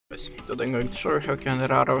Today I'm going to show you how you can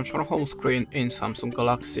rearrange your home screen in Samsung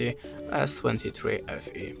Galaxy S23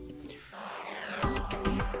 FE.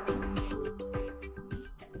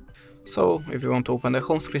 So, if you want to open the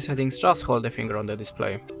home screen settings, just hold the finger on the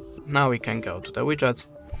display. Now we can go to the widgets.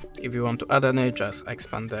 If you want to add any, just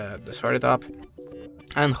expand the thread up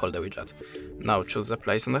and hold the widget. Now choose the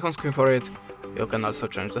place on the home screen for it. You can also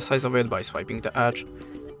change the size of it by swiping the edge.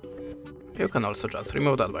 You can also just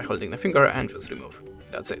remove that by holding the finger and just remove.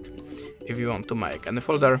 That's it. If you want to make any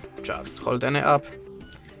folder, just hold any up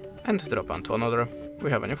and drop onto another. We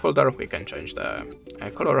have a new folder, we can change the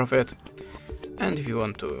color of it. And if you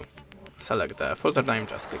want to select the folder name,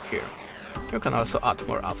 just click here. You can also add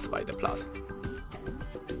more apps by the plus.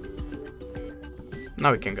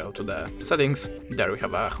 Now we can go to the settings. There we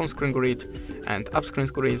have a home screen grid and app screen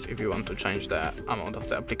grid if you want to change the amount of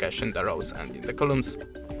the application, the rows and in the columns.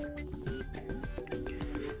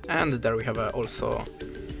 And there we have also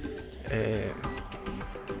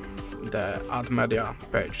the add media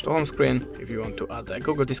page to home screen. If you want to add a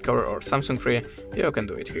Google Discover or Samsung Free, you can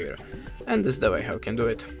do it here. And this is the way how you can do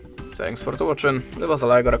it. Thanks for watching, leave us a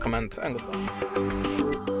like or a comment and goodbye.